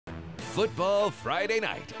Football Friday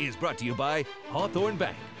Night is brought to you by Hawthorne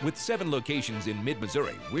Bank. With 7 locations in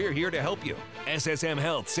mid-Missouri, we're here to help you. SSM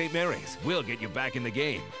Health St. Mary's, we'll get you back in the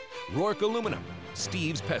game. Rourke Aluminum,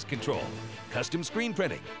 Steve's Pest Control, Custom Screen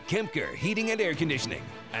Printing, Kempker Heating and Air Conditioning,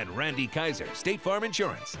 and Randy Kaiser State Farm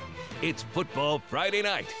Insurance. It's Football Friday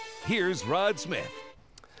Night. Here's Rod Smith.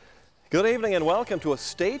 Good evening and welcome to a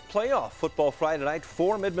state playoff Football Friday Night.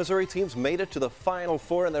 4 mid-Missouri teams made it to the Final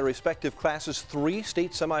Four in their respective classes. 3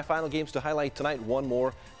 state semifinal games to highlight tonight, 1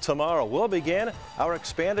 more tomorrow. We'll begin our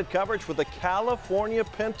expanded coverage with the California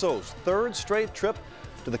Pintos. 3rd straight trip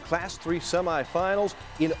to the Class 3 semifinals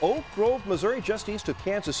in Oak Grove, Missouri, just east of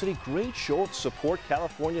Kansas City. Great show of support.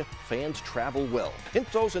 California fans travel well.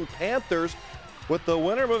 Pintos and Panthers, with the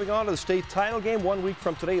winner moving on to the state title game 1 week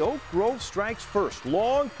from today. Oak Grove strikes first.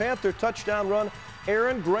 Long Panther touchdown run.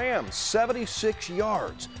 Aaron Graham, 76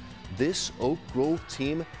 yards. This Oak Grove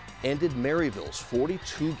team ended Maryville's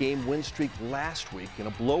 42-game win streak last week in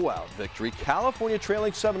a blowout victory. California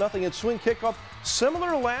trailing 7-0 in swing kickoff. Similar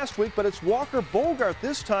to last week, but it's Walker Bogart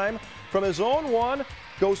this time from his own one.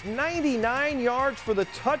 Goes 99 yards for the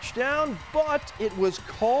touchdown, but it was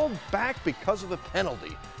called back because of a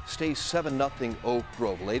penalty. Stays 7-0 Oak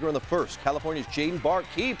Grove. Later in the first, California's Jaden Barr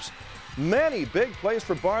keeps many big plays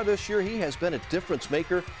for Barr this year. He has been a difference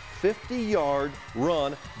maker. 50-yard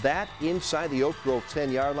run, that inside the Oak Grove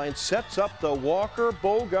 10-yard line, sets up the Walker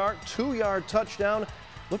Bogart 2-yard touchdown.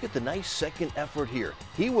 Look at the nice second effort here.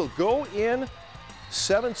 He will go in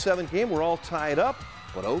 7-7 game. We're all tied up,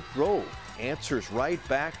 but Oak Grove answers right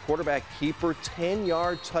back. Quarterback keeper,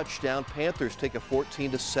 10-yard touchdown. Panthers take a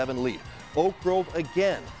 14-7 lead. Oak Grove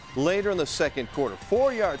again later in the second quarter.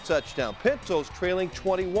 4-yard touchdown. Pintos trailing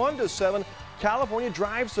 21-7. California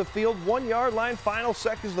drives the field 1-yard line. Final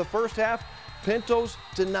seconds of the first half. Pintos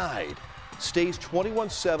denied. Stays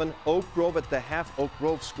 21-7. Oak Grove at the half. Oak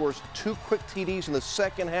Grove scores 2 quick TDs in the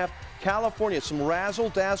second half. California, some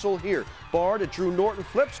razzle-dazzle here. Barr to Drew Norton,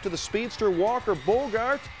 flips to the speedster Walker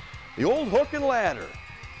Bogart. The old hook and ladder.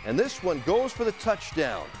 And this one goes for the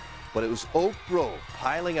touchdown. But it was Oak Grove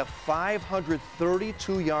piling up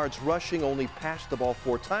 532 yards rushing, only passed the ball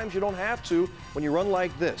 4 times. You don't have to when you run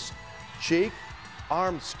like this. Jake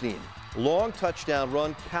Armstein, long touchdown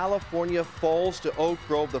run. California falls to Oak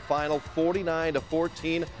Grove, the final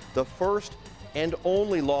 49-14, the first and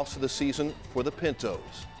only loss of the season for the Pintos.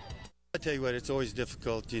 I tell you what, it's always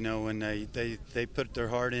difficult, you know, when they put their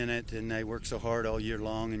heart in it and they work so hard all year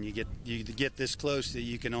long, and you get this close that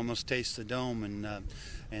you can almost taste the dome,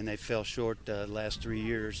 and they fell short the last 3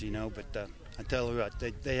 years, you know. But I tell you what,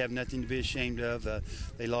 they have nothing to be ashamed of.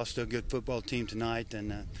 They lost to a good football team tonight,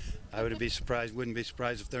 and I wouldn't be surprised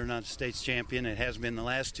if they're not state's champion. It has been the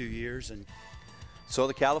last 2 years. And so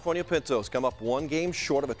the California Pintos come up 1 game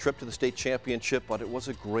short of a trip to the state championship, but it was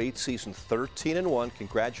a great season, 13-1.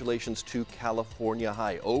 Congratulations to California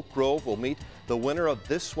High. Oak Grove will meet the winner of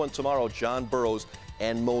this one tomorrow, John Burroughs,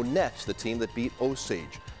 and Monette, the team that beat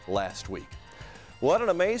Osage last week. What an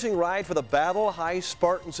amazing ride for the Battle High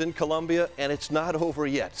Spartans in Columbia, and it's not over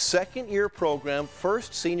yet. 2nd-year program,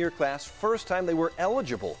 first senior class, first time they were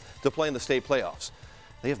eligible to play in the state playoffs.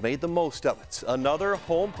 They have made the most of it. Another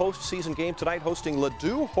home postseason game tonight, hosting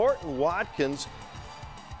Ladue Horton Watkins.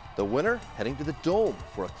 The winner heading to the Dome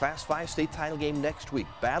for a Class 5 state title game next week.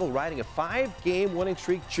 Battle riding a 5-game winning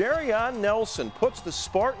streak. Jerrion Nelson puts the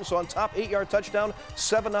Spartans on top. 8-yard touchdown,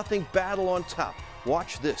 7-0 Battle on top.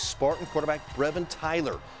 Watch this. Spartan quarterback Brevin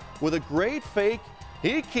Tyler with a great fake.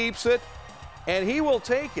 He keeps it, and he will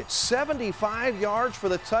take it. 75 yards for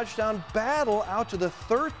the touchdown. Battle out to the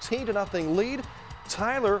 13-0 lead.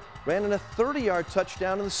 Tyler ran in a 30-yard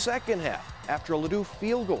touchdown in the second half. After a Ladue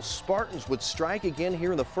field goal, Spartans would strike again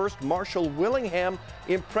here in the first. Marshall Willingham,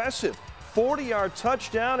 impressive 40-yard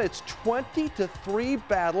touchdown. It's 20-3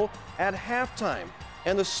 Battle at halftime.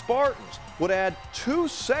 And the Spartans would add 2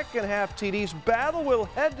 second-half TDs. Battle will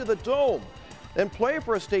head to the Dome and play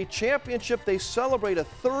for a state championship. They celebrate a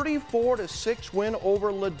 34-6 win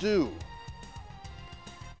over Ladue.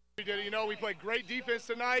 We did, you know, we played great defense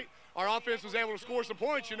tonight. Our offense was able to score some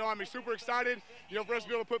points. You know, I'm super excited, you know, for us to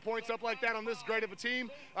be able to put points up like that on this great of a team.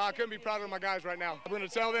 I couldn't be prouder of my guys right now. I'm going to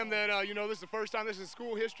tell them that, you know, this is the first time, this is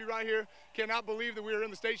school history right here. Cannot believe that we were in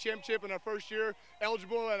the state championship in our first year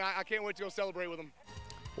eligible, and I can't wait to go celebrate with them.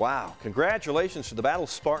 Wow, congratulations to the Battle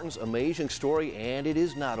Spartans. Amazing story, and it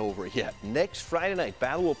is not over yet. Next Friday night,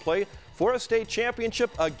 Battle will play for a state championship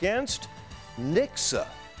against Nixa,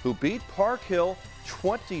 who beat Park Hill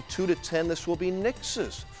 22-10. This will be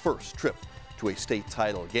Nixa's first trip to a state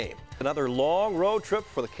title game. Another long road trip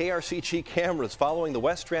for the KRCG cameras following the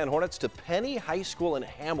West Strand Hornets to Penny High School in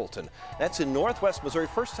Hamilton. That's in Northwest Missouri.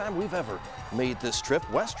 First time we've ever made this trip.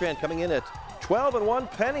 West Strand coming in at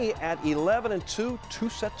 12-1, Penny at 11-2, two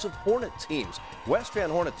sets of Hornet teams. West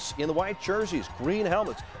Strand Hornets in the white jerseys, green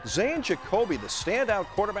helmets. Zane Jacoby, the standout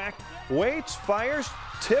quarterback, waits, fires,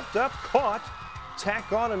 tipped up, caught.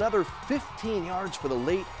 Tack on another 15 yards for the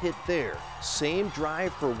late hit there. Same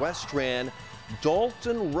drive for West Strand.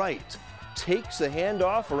 Dalton Wright takes the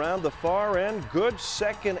handoff around the far end. Good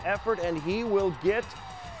second effort, and he will get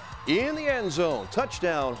in the end zone.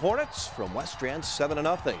 Touchdown Hornets from West Strand,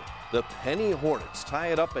 7-0. The Penny Hornets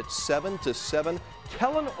tie it up at 7-7.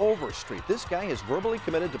 Kellen Overstreet, this guy has verbally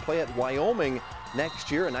committed to play at Wyoming next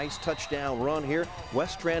year. A nice touchdown run here.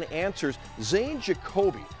 West Strand answers. Zane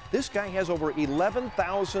Jacoby, this guy has over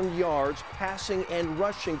 11,000 yards passing and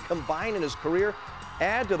rushing combined in his career.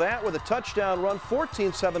 Add to that with a touchdown run,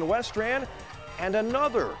 14-7 West Strand, and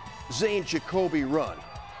another Zane Jacoby run.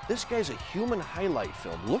 This guy's a human highlight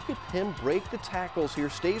film. Look at him break the tackles here,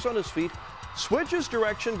 stays on his feet, switches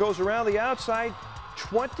direction, goes around the outside,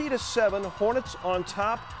 20-7, Hornets on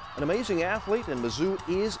top. An amazing athlete, and Mizzou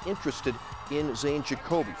is interested in Zane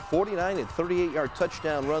Jacoby. 49 and 38-yard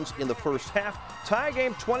touchdown runs in the first half. Tie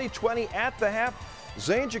game 20-20 at the half.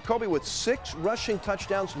 Zane Jacoby with 6 rushing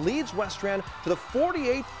touchdowns leads West Strand to the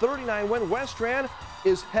 48-39 win. West Strand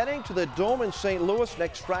is heading to the Dome in St. Louis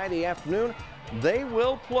next Friday afternoon. They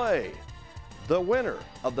will play the winner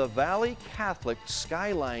of the Valley Catholic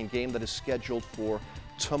Skyline game that is scheduled for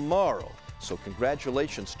tomorrow. So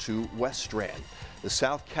congratulations to West Strand. The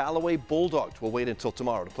South Callaway Bulldogs will wait until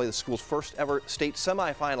tomorrow to play the school's first ever state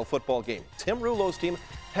semifinal football game. Tim Rulo's team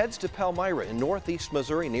heads to Palmyra in northeast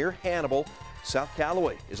Missouri near Hannibal. South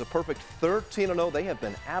Callaway is a perfect 13-0. They have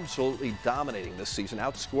been absolutely dominating this season,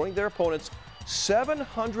 outscoring their opponents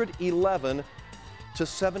 711-77.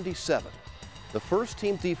 The first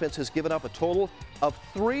team defense has given up a total of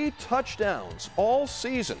 3 touchdowns all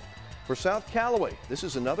season. For South Callaway, this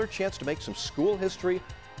is another chance to make some school history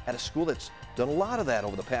at a school that's done a lot of that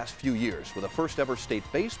over the past few years, with a first ever state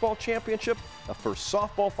baseball championship, a first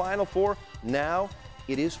softball Final Four. Now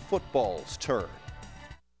it is football's turn.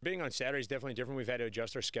 Being on Saturday is definitely different. We've had to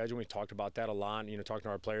adjust our schedule. We've talked about that a lot, talking to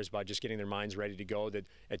our players about just getting their minds ready to go, that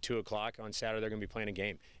at 2 o'clock on Saturday they're going to be playing a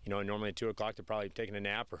game. And normally at 2 o'clock they're probably taking a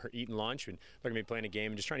nap or eating lunch, and they're going to be playing a game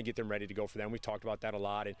and just trying to get them ready to go for them. We've talked about that a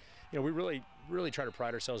lot, and we really try to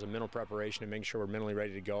pride ourselves in mental preparation and making sure we're mentally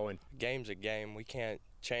ready to go. And game's a game. We can't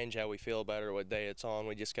change how we feel about it or what day it's on.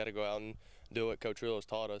 We just got to go out and do what Coach Rulo's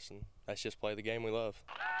taught us, and that's just play the game we love.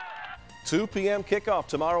 2 p.m. kickoff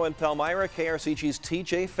tomorrow in Palmyra. KRCG's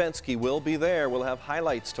TJ Fensky will be there. We'll have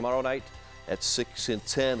highlights tomorrow night at 6 and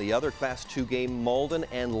 10. The other Class 2 game, Malden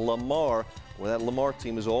and Lamar. Well, that Lamar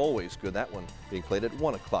team is always good. That one being played at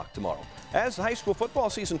 1 o'clock tomorrow. As the high school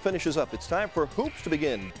football season finishes up, it's time for hoops to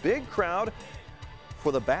begin. Big crowd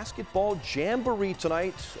for the basketball jamboree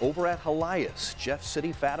tonight over at Helias. Jeff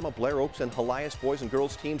City, Fatima, Blair Oaks, and Helias boys and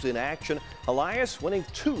girls teams in action. Helias winning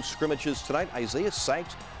 2 scrimmages tonight. Isaiah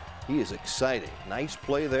Sykes, he is exciting. Nice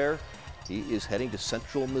play there. He is heading to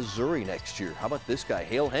Central Missouri next year. How about this guy?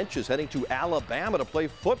 Hale Hench is heading to Alabama to play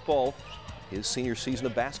football. His senior season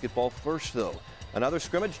of basketball first, though. Another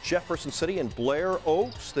scrimmage, Jefferson City and Blair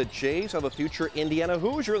Oaks. The Jays have a future Indiana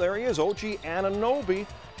Hoosier. There he is, OG Anunoby,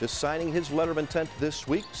 just signing his letter of intent this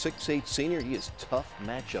week. 6'8" senior. He is a tough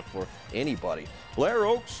matchup for anybody. Blair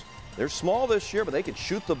Oaks, they're small this year, but they can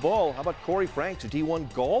shoot the ball. How about Corey Franks, a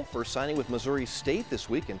D1 golfer, signing with Missouri State this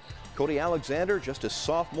week? And Cody Alexander, just a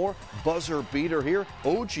sophomore, buzzer beater here.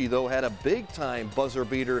 OG, though, had a big-time buzzer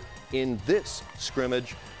beater in this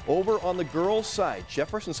scrimmage. Over on the girls' side,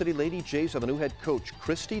 Jefferson City Lady Jays have a new head coach,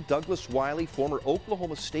 Christy Douglas Wiley, former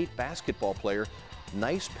Oklahoma State basketball player.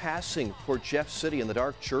 Nice passing for Jeff City in the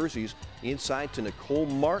dark jerseys. Inside to Nicole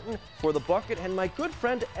Martin for the bucket, and my good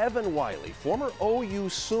friend Evan Wiley, former OU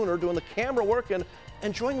Sooner, doing the camera work and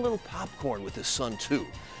enjoying a little popcorn with his son, too.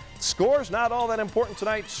 Scores not all that important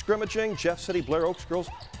tonight. Scrimmaging, Jeff City, Blair Oaks girls,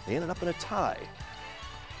 they ended up in a tie.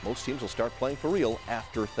 Most teams will start playing for real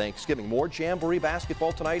after Thanksgiving. More Jamboree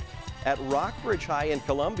basketball tonight at Rockbridge High in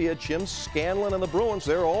Columbia. Jim Scanlon and the Bruins,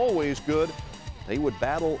 they're always good. They would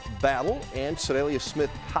battle, and Sedalia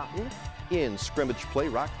Smith Cotton in scrimmage play.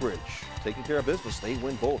 Rockbridge taking care of business. They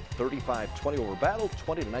win both, 35-20 over Battle,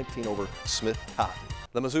 20-19 over Smith Cotton.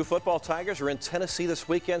 The Mizzou football Tigers are in Tennessee this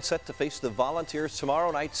weekend, set to face the Volunteers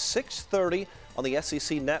tomorrow night, 6:30 on the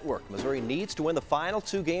SEC Network. Missouri needs to win the final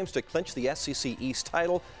 2 games to clinch the SEC East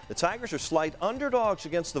title. The Tigers are slight underdogs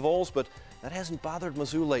against the Vols, but that hasn't bothered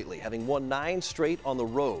Mizzou lately, having won 9 straight on the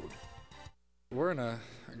road. We're in a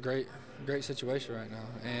great situation right now,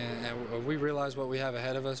 and we realize what we have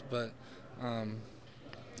ahead of us, but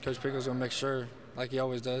Coach Pickle's going to make sure, like he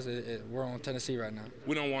always does, we're on Tennessee right now.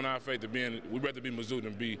 We don't want our faith to be in, we'd rather be Mizzou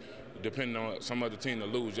than be depending on some other team to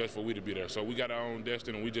lose just for we to be there. So we got our own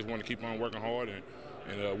destiny, and we just want to keep on working hard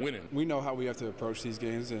and winning. We know how we have to approach these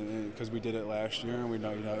games, and because we did it last year, and we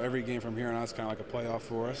know, every game from here on out is kind of like a playoff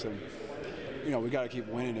for us, and we got to keep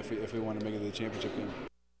winning if we want to make it to the championship game.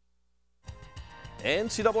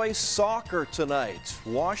 NCAA soccer tonight.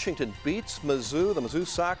 Washington beats Mizzou. The Mizzou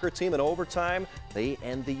soccer team in overtime. They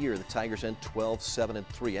end the year. The Tigers end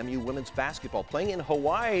 12-7-3. MU women's basketball playing in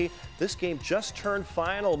Hawaii. This game just turned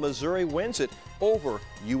final. Missouri wins it over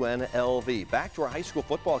UNLV. Back to our high school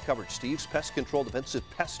football coverage. Steve's Pest Control Defensive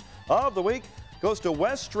Pest of the Week goes to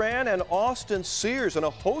West Strand and Austin Sears and a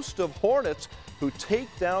host of Hornets who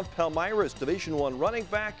take down Palmyra's Division I running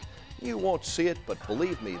back. You won't see it, but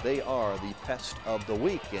believe me, they are the Pest of the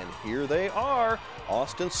Week. And here they are,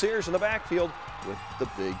 Austin Sears in the backfield with the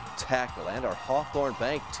big tackle. And our Hawthorne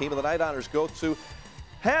Bank Team of the Night honors go to,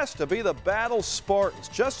 has to be the Battle Spartans.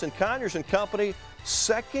 Justin Conyers and company,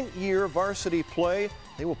 second-year varsity play.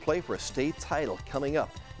 They will play for a state title coming up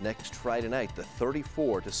next Friday night, the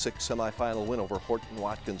 34-6 semifinal win over Horton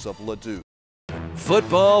Watkins of Ladue.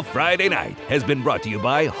 Football Friday Night has been brought to you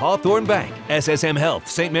by Hawthorne Bank, SSM Health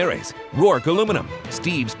St. Mary's, Rourke Aluminum,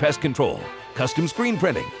 Steve's Pest Control, Custom Screen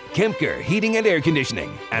Printing, Kempker Heating and Air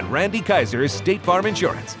Conditioning, and Randy Kaiser's State Farm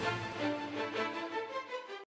Insurance.